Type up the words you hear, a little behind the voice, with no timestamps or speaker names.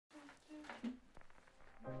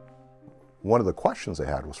One of the questions they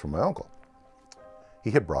had was from my uncle. He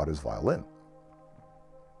had brought his violin.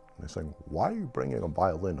 They're saying, "Why are you bringing a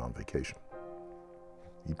violin on vacation?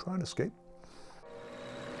 You trying to escape?"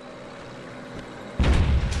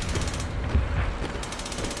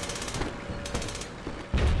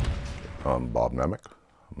 I'm Bob Nemec.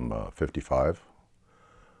 I'm 55,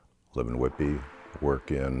 live in Whitby, work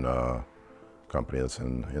in a company that's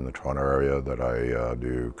in the Toronto area that I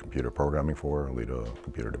do computer programming for, lead a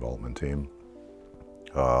computer development team.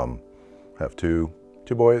 Have two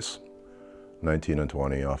boys, 19 and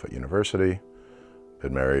 20, off at university.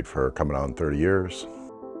 Been married for coming on 30 years.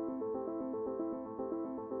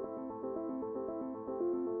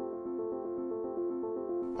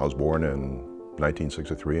 I was born in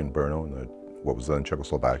 1963 in Brno, in what was then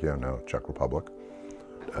Czechoslovakia, now Czech Republic.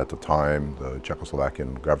 At the time, the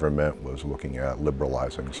Czechoslovakian government was looking at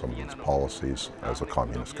liberalizing some of its policies as a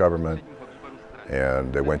communist government,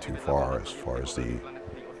 and they went too far as the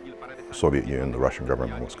Soviet Union, the Russian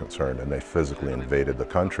government was concerned, and they physically invaded the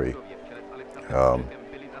country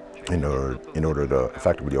in order to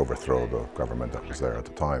effectively overthrow the government that was there at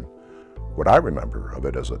the time. What I remember of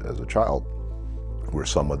it as a child were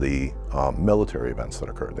some of the military events that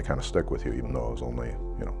occurred. They kind of stick with you, even though I was only,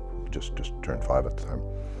 just turned 5 at the time.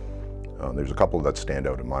 There's a couple that stand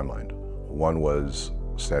out in my mind. One was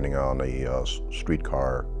standing on a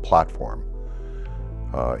streetcar platform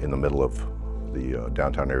in the middle of the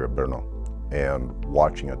downtown area of Brno and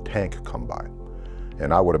watching a tank come by.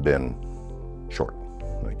 And I would have been short,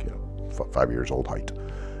 5 years old height.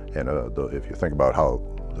 And if you think about how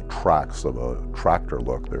the tracks of a tractor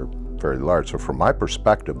look, they're very large. So from my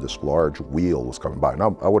perspective, this large wheel was coming by.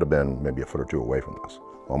 Now I would have been maybe a foot or two away from this.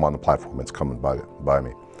 Well, I'm on the platform, it's coming by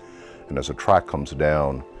me. And as the track comes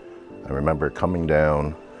down, I remember it coming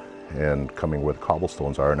down and coming where the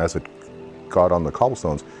cobblestones are. And as it got on the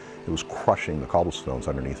cobblestones, it was crushing the cobblestones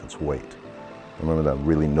underneath its weight. I remember that,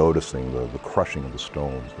 really noticing the crushing of the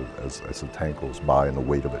stones as the tank goes by and the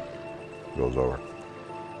weight of it goes over.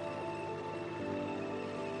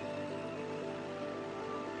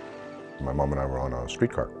 My mom and I were on a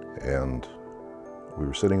streetcar, and we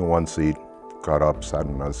were sitting in one seat, got up, sat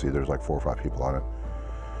in another seat. There's like 4 or 5 people on it.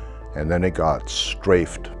 And then it got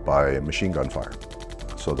strafed by machine gun fire.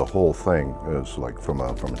 So the whole thing is like from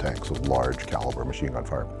a tank, so large caliber machine gun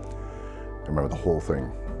fire. I remember the whole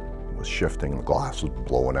thing was shifting, the glass was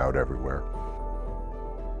blowing out everywhere.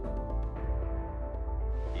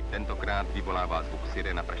 Tentokrát vyvolává zvuk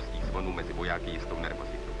sirena pražských zvonů mezi vojáky jistou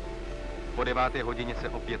nervozitu. Po 9. hodině se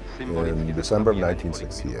opět symbolicky... In December of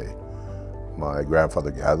 1968, my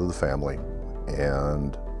grandfather gathered the family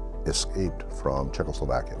and escaped from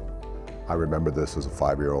Czechoslovakia. I remember this as a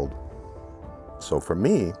 5-year-old. So for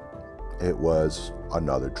me, it was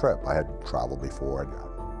another trip. I had traveled before.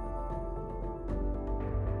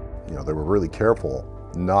 They were really careful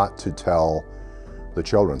not to tell the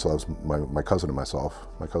children. So that was my cousin and myself.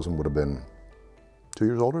 My cousin would have been 2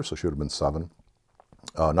 years older, so she would have been 7.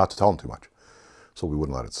 Not to tell them too much, so we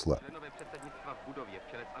wouldn't let it slip.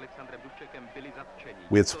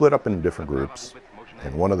 We had split up in different groups,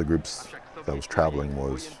 and one of the groups that was traveling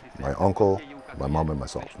was my uncle, my mom, and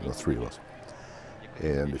myself, the 3 of us.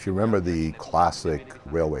 And if you remember the classic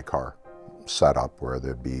railway car setup where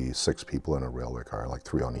there'd be 6 people in a railway car, like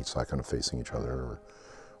 3 on each side kind of facing each other,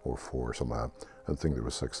 or 4, something like that. I think there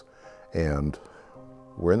was 6. And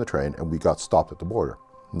we're in the train and we got stopped at the border,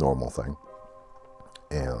 normal thing.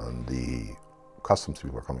 And the customs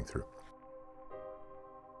people were coming through.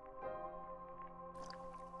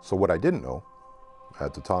 So what I didn't know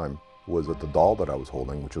at the time was that the doll that I was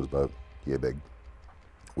holding, which was about yay big,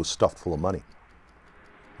 was stuffed full of money.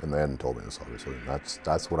 And they hadn't told me this, obviously. And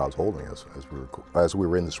that's what I was holding as we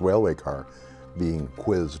were in this railway car being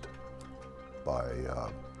quizzed by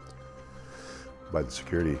the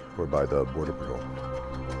security or by the border patrol.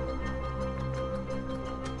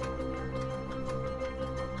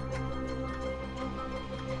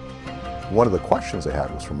 One of the questions they had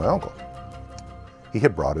was from my uncle. He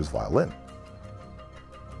had brought his violin.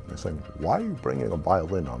 They're saying, "Why are you bringing a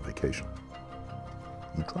violin on vacation?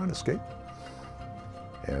 You trying to escape?"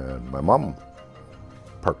 And my mom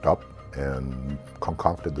perked up and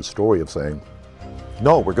concocted the story of saying,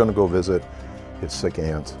 "No, we're going to go visit his sick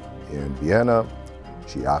aunt in Vienna.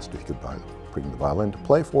 She asked if he could bring the violin to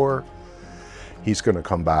play for her. He's going to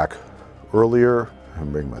come back earlier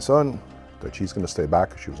and bring my son, that she's going to stay back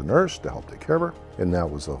because she was a nurse to help take care of her." And that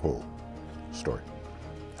was the whole story.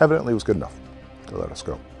 Evidently it was good enough to let us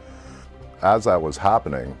go. As that was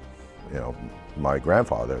happening, my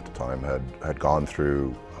grandfather at the time had gone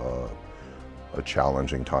through a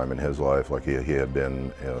challenging time in his life. Like he had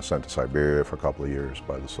been sent to Siberia for a couple of years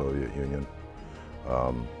by the Soviet Union,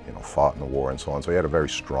 fought in the war and so on. So he had a very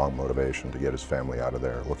strong motivation to get his family out of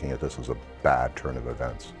there, looking at this as a bad turn of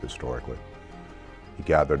events historically. He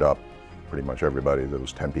gathered up pretty much everybody. There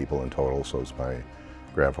was 10 people in total, so it's my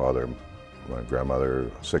grandfather, my grandmother,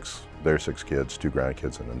 their 6 kids, 2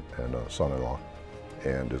 grandkids, and a son-in-law,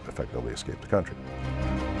 and effectively escaped the country.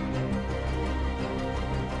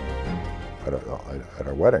 At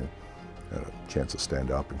our wedding, I had a chance to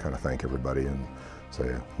stand up and kind of thank everybody and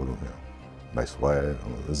say, well, nice wedding,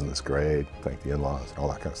 isn't this great? Thank the in-laws and all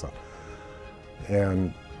that kind of stuff.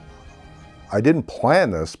 And I didn't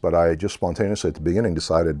plan this, but I just spontaneously at the beginning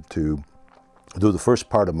decided to do the first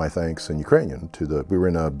part of my thanks in Ukrainian we were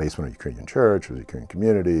in a basement of a Ukrainian church, it was a Ukrainian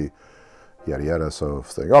community, yada yada, so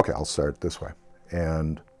thinking, okay, I'll start it this way.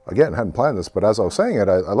 And again, I hadn't planned this, but as I was saying it,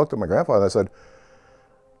 I looked at my grandfather and I said,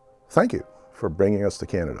 thank you for bringing us to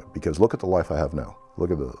Canada, because look at the life I have now.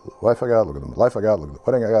 Look at the wife I got, look at the life I got, look at the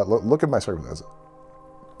wedding I got, look at my circumstances.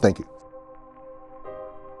 Thank you.